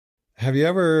Have you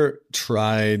ever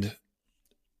tried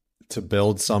to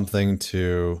build something,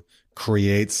 to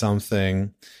create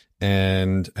something,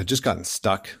 and have just gotten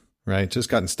stuck, right? Just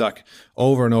gotten stuck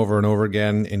over and over and over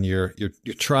again, and you're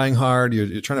trying hard,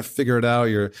 you're trying to figure it out,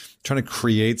 you're trying to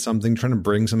create something, trying to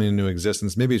bring something into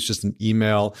existence. Maybe it's just an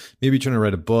email, maybe you're trying to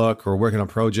write a book or working on a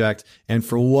project, and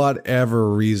for whatever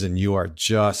reason, you are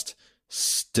just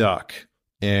stuck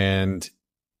and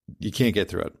you can't get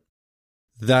through it.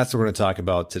 That's what we're going to talk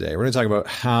about today. We're going to talk about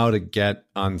how to get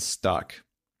unstuck.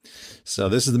 So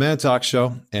this is the Man Talk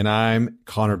Show, and I'm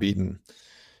Connor Beaton.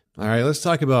 All right, let's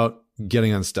talk about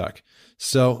getting unstuck.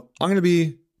 So I'm going to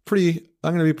be pretty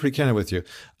candid with you.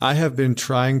 I have been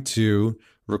trying to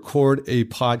record a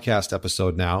podcast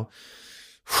episode now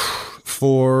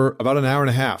for about an hour and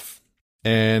a half.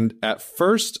 And at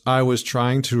first, I was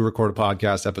trying to record a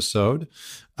podcast episode,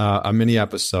 a mini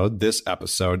episode, this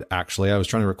episode, actually. I was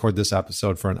trying to record this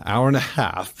episode for an hour and a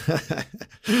half.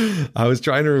 I was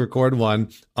trying to record one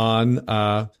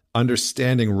on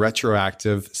understanding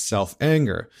retroactive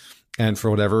self-anger. And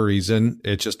for whatever reason,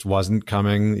 it just wasn't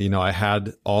coming. You know, I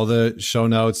had all the show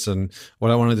notes and what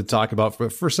I wanted to talk about,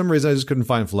 but for some reason, I just couldn't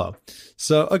find flow.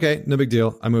 So, okay, no big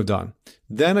deal. I moved on.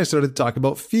 Then I started to talk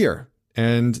about fear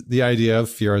and the idea of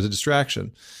fear as a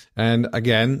distraction. And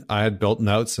again, I had built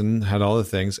notes and had all the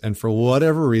things. And for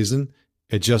whatever reason,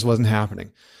 it just wasn't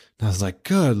happening. And I was like,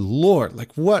 good Lord,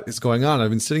 like what is going on? I've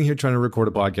been sitting here trying to record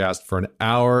a podcast for an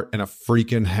hour and a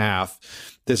freaking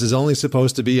half. This is only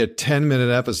supposed to be a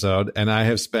 10-minute episode, and I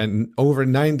have spent over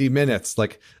 90 minutes.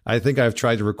 Like, I think I've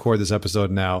tried to record this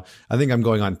episode now. I think I'm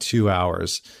going on 2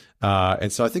 hours.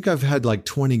 And so I think I've had like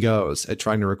 20 goes at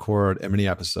trying to record a mini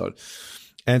episode.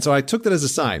 And so I took that as a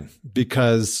sign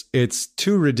because it's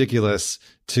too ridiculous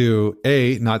to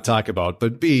A, not talk about,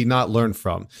 but B, not learn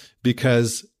from.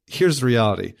 Because here's the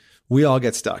reality. We all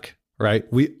get stuck,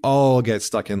 right? We all get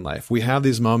stuck in life. We have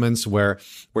these moments where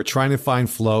we're trying to find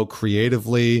flow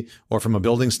creatively or from a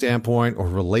building standpoint or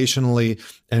relationally,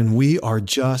 and we are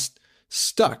just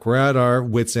stuck. We're at our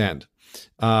wit's end.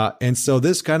 And so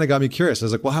this kind of got me curious. I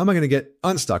was like, well, how am I going to get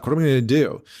unstuck? What am I going to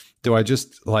do? Do I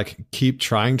just like keep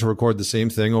trying to record the same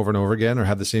thing over and over again or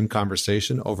have the same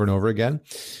conversation over and over again?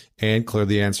 And clearly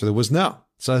the answer was no.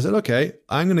 So I said, okay,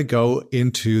 I'm going to go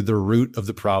into the root of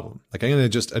the problem. Like I'm going to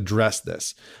just address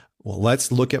this. Well,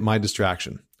 let's look at my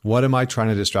distraction. What am I trying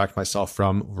to distract myself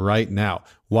from right now?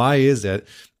 Why is it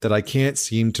that I can't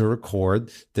seem to record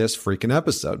this freaking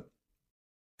episode?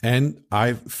 And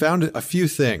I found a few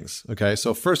things. Okay.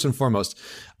 So first and foremost,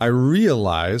 I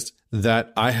realized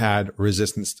that I had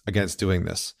resistance against doing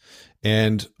this.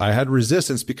 And I had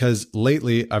resistance because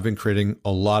lately I've been creating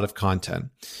a lot of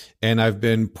content and I've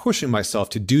been pushing myself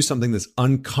to do something that's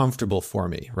uncomfortable for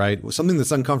me, right? Something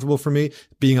that's uncomfortable for me,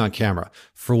 being on camera.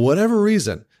 For whatever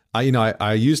reason, I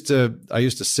used to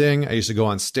sing. I used to go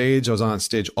on stage. I was on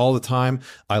stage all the time.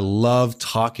 I love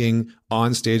talking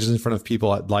on stages in front of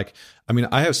people.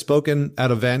 I have spoken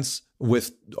at events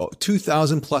with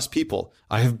 2,000 plus people.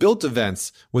 I have built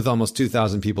events with almost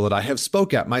 2,000 people that I have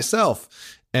spoke at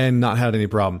myself and not had any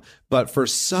problem. But for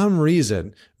some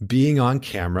reason, being on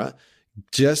camera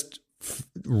just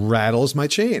rattles my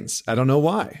chains. I don't know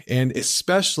why. And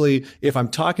especially if I'm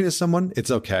talking to someone, it's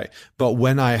okay. But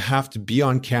when I have to be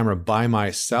on camera by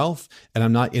myself and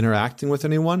I'm not interacting with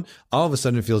anyone, all of a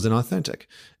sudden it feels inauthentic.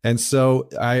 And so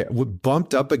I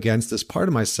bumped up against this part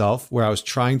of myself where I was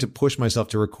trying to push myself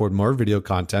to record more video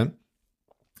content.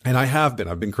 And I've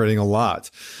been creating a lot.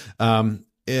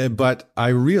 But I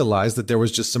realized that there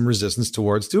was just some resistance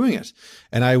towards doing it.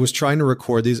 And I was trying to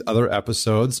record these other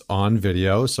episodes on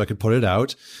video so I could put it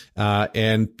out.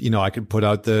 And I could put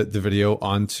out the video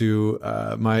onto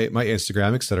my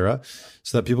Instagram, etc.,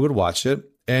 so that people could watch it.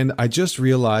 And I just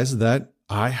realized that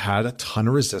I had a ton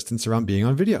of resistance around being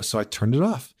on video. So I turned it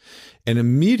off. And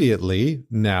immediately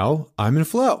now I'm in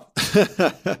flow.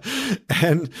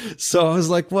 And so I was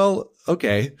like, well,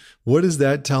 okay, what does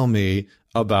that tell me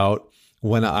about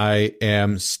when I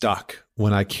am stuck,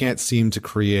 when I can't seem to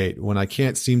create, when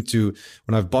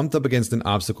I've bumped up against an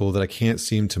obstacle that I can't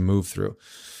seem to move through?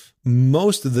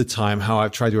 Most of the time, how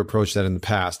I've tried to approach that in the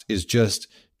past is just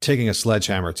taking a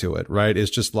sledgehammer to it, right? It's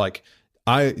just like,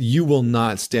 you will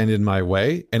not stand in my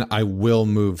way and I will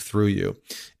move through you.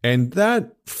 And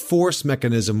that force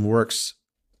mechanism works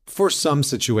for some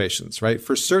situations, right?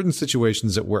 For certain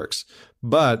situations, it works.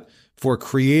 But for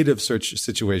creative search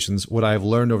situations, what I've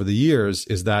learned over the years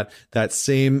is that that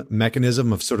same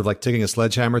mechanism of sort of like taking a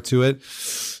sledgehammer to it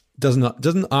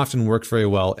doesn't often work very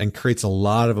well and creates a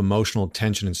lot of emotional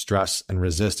tension and stress and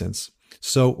resistance.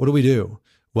 So what do?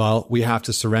 Well, we have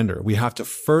to surrender. We have to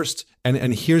first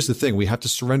And here's the thing, we have to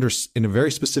surrender in a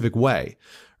very specific way,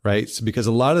 right? So because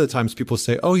a lot of the times people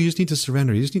say, oh, you just need to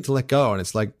surrender, you just need to let go. And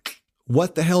it's like,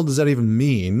 what the hell does that even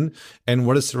mean? And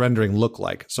what does surrendering look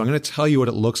like? So I'm going to tell you what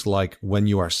it looks like when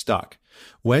you are stuck.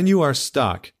 When you are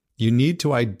stuck, you need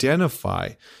to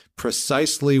identify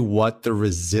precisely what the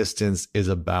resistance is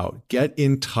about. Get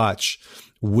in touch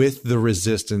with the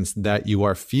resistance that you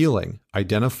are feeling.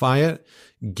 Identify it,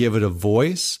 give it a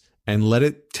voice, and let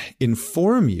it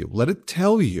inform you. Let it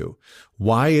tell you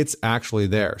why it's actually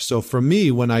there. So for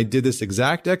me, when I did this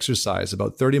exact exercise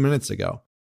about 30 minutes ago,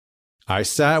 I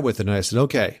sat with it and I said,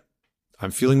 okay,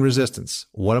 I'm feeling resistance.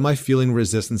 What am I feeling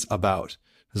resistance about?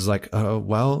 It's like,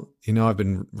 well, I've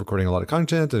been recording a lot of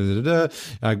content.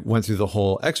 I went through the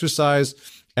whole exercise.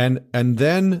 And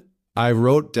then I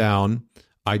wrote down,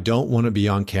 I don't want to be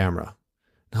on camera.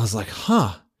 And I was like,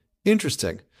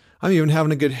 interesting. I'm even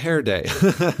having a good hair day.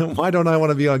 Why don't I want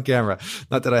to be on camera?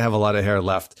 Not that I have a lot of hair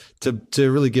left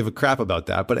to really give a crap about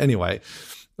that. But anyway,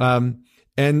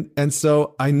 and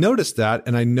so I noticed that,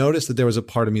 and I noticed that there was a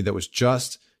part of me that was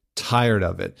just tired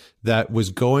of it, that was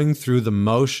going through the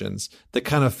motions, that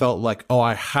kind of felt like, oh,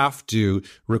 I have to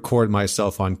record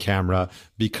myself on camera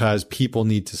because people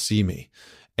need to see me.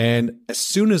 And as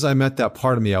soon as I met that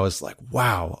part of me, I was like,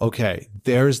 wow, okay,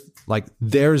 there's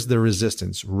the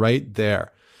resistance right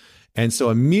there. And so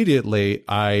immediately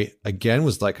I again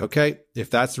was like, okay, if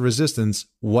that's the resistance,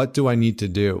 what do I need to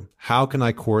do? How can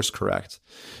I course correct?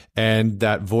 And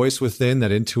that voice within,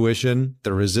 that intuition,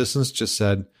 the resistance just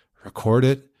said, record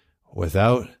it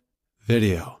without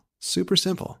video. Super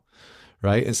simple,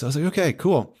 right? And so I was like, okay,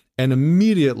 cool. And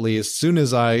immediately, as soon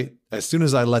as I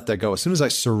let that go, as soon as I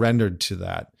surrendered to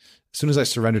that, as soon as I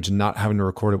surrendered to not having to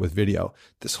record it with video,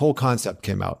 this whole concept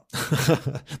came out.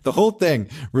 The whole thing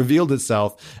revealed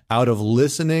itself out of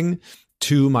listening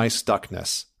to my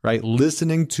stuckness, right?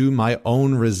 Listening to my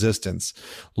own resistance,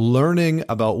 learning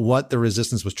about what the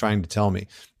resistance was trying to tell me.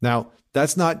 Now,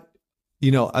 that's not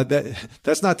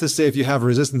that's not to say if you have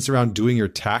resistance around doing your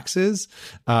taxes,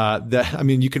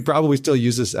 you can probably still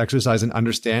use this exercise and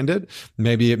understand it.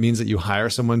 Maybe it means that you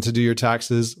hire someone to do your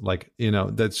taxes.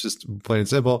 That's just plain and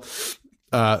simple.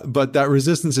 But that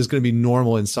resistance is going to be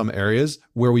normal in some areas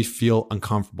where we feel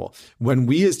uncomfortable. When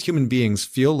we as human beings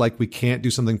feel like we can't do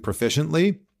something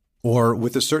proficiently, or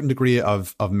with a certain degree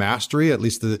of mastery, at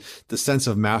least the sense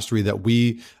of mastery that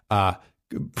we,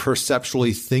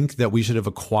 perceptually think that we should have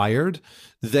acquired,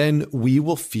 then we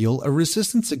will feel a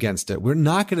resistance against it. We're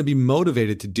not going to be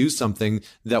motivated to do something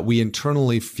that we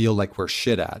internally feel like we're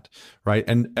shit at, right?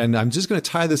 And I'm just going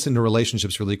to tie this into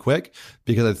relationships really quick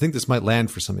because I think this might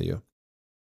land for some of you.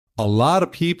 A lot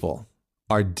of people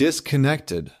are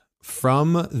disconnected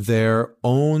from their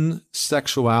own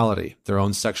sexuality, their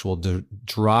own sexual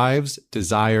drives,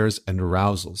 desires, and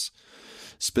arousals,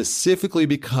 specifically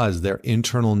because their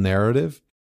internal narrative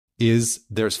is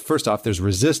there's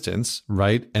resistance,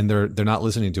 right? And they're not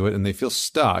listening to it and they feel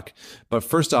stuck. But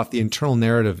first off, the internal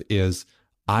narrative is,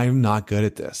 I'm not good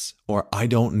at this, or I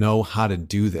don't know how to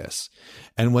do this.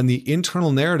 And when the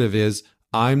internal narrative is,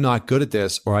 I'm not good at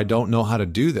this, or I don't know how to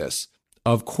do this,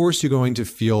 of course, you're going to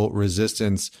feel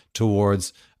resistance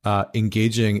towards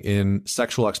engaging in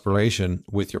sexual exploration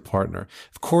with your partner.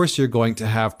 Of course, you're going to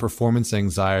have performance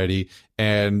anxiety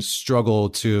and struggle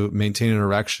to maintain an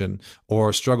erection,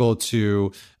 or struggle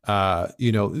to,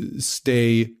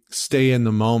 stay in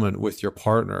the moment with your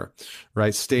partner,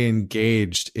 right? Stay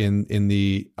engaged in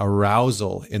the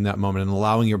arousal in that moment and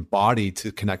allowing your body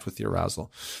to connect with the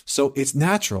arousal. So it's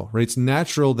natural, right? It's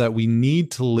natural that we need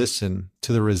to listen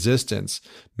to the resistance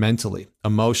mentally,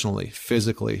 emotionally,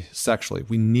 physically, sexually.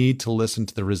 We need to listen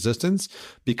to the resistance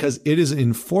because it is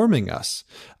informing us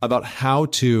about how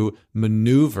to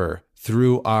maneuver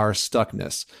through our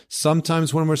stuckness.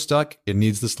 Sometimes when we're stuck, it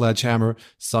needs the sledgehammer.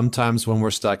 Sometimes when we're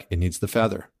stuck, it needs the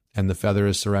feather, and the feather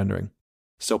is surrendering.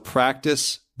 So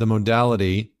practice the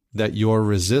modality that your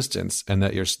resistance and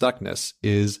that your stuckness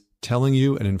is telling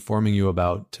you and informing you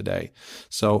about today.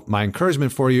 So my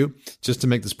encouragement for you, just to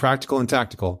make this practical and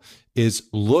tactical, is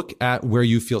look at where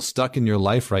you feel stuck in your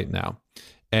life right now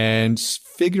and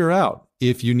figure out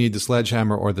if you need the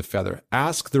sledgehammer or the feather.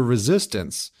 Ask the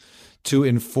resistance to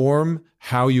inform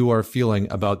how you are feeling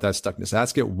about that stuckness.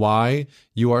 Ask it why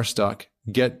you are stuck.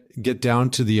 Get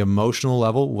down to the emotional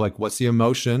level, like what's the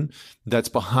emotion that's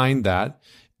behind that,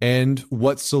 and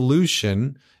what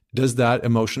solution does that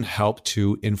emotion help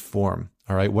to inform?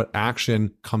 All right, what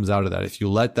action comes out of that? If you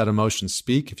let that emotion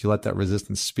speak, if you let that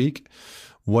resistance speak,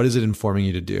 what is it informing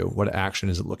you to do? What action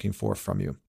is it looking for from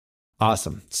you?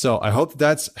 Awesome. So I hope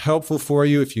that's helpful for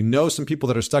you. If you know some people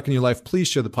that are stuck in your life, please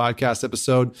share the podcast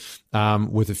episode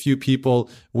with a few people.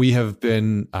 We have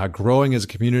been growing as a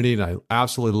community, and I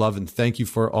absolutely love and thank you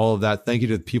for all of that. Thank you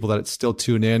to the people that still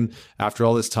tune in after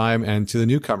all this time, and to the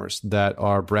newcomers that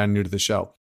are brand new to the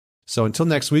show. So until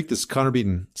next week, this is Connor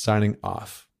Beaton signing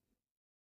off.